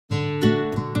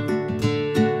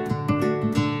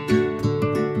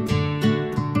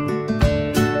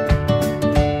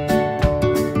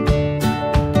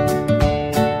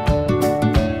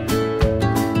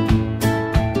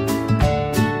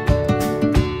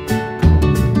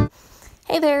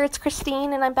there, it's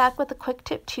Christine and I'm back with a Quick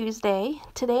Tip Tuesday.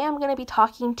 Today I'm going to be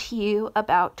talking to you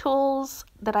about tools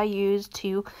that I use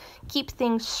to keep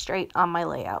things straight on my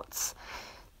layouts.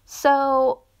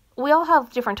 So we all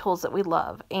have different tools that we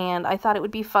love, and I thought it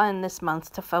would be fun this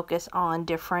month to focus on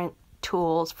different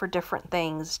tools for different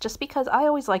things, just because I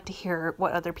always like to hear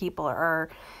what other people are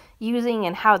using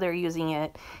and how they're using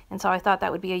it, and so I thought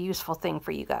that would be a useful thing for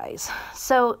you guys.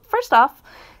 So first off,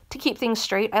 to keep things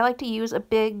straight, I like to use a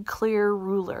big clear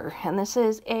ruler, and this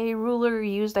is a ruler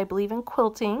used, I believe, in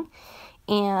quilting,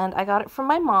 and I got it from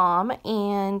my mom,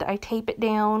 and I tape it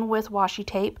down with washi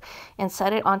tape and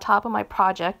set it on top of my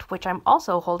project, which I'm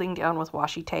also holding down with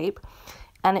washi tape,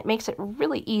 and it makes it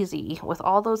really easy with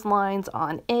all those lines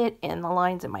on it and the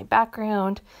lines in my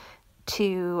background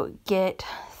to get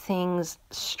things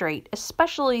straight,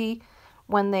 especially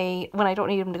when I don't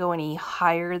need them to go any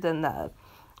higher than the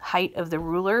height of the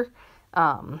ruler,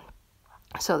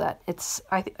 so that it's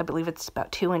I believe it's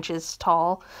about 2 inches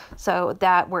tall, so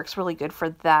that works really good for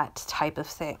that type of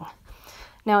thing.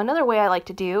 Now another way I like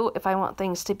to do if I want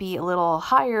things to be a little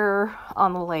higher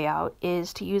on the layout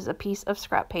is to use a piece of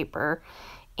scrap paper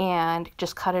and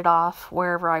just cut it off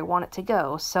wherever I want it to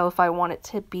go. So if I want it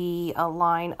to be a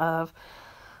line of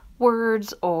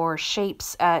words or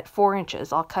shapes at 4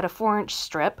 inches, I'll cut a 4-inch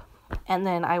strip, and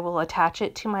then I will attach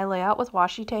it to my layout with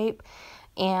washi tape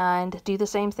and do the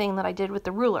same thing that I did with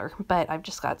the ruler, but I've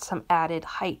just got some added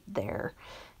height there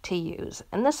to use.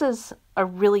 And this is a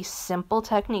really simple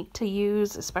technique to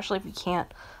use, especially if you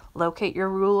can't locate your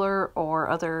ruler or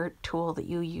other tool that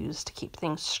you use to keep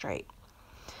things straight.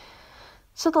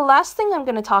 So the last thing I'm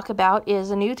going to talk about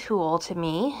is a new tool to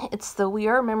me. It's the We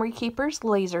Are Memory Keepers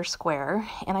Laser Square,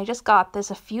 and I just got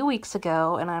this a few weeks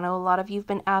ago, and I know a lot of you have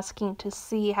been asking to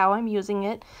see how I'm using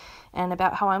it and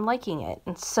about how I'm liking it,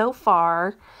 and so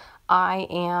far I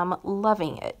am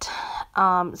loving it.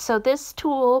 So this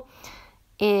tool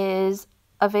is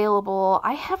available.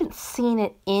 I haven't seen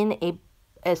it in a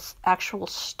actual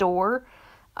store,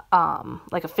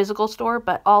 like a physical store,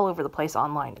 but all over the place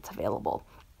online it's available.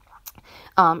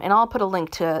 And I'll put a link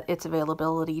to its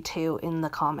availability too in the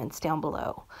comments down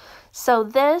below. So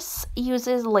this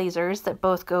uses lasers that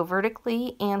both go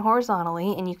vertically and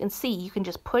horizontally, and you can see you can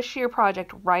just push your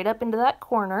project right up into that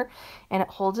corner and it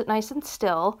holds it nice and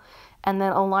still, and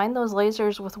then align those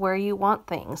lasers with where you want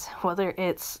things, whether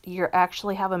it's you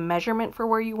actually have a measurement for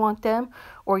where you want them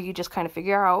or you just kind of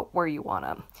figure out where you want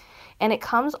them. And it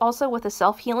comes also with a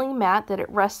self-healing mat that it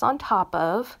rests on top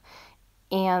of,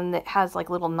 and it has like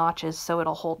little notches so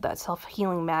it'll hold that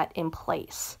self-healing mat in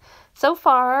place. So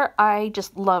far, I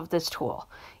just love this tool.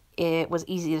 It was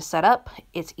easy to set up,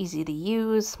 it's easy to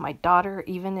use. My daughter,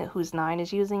 even who's 9,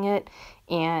 is using it,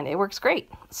 and it works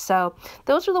great. So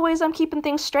those are the ways I'm keeping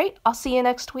things straight. I'll see you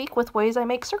next week with ways I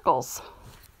make circles.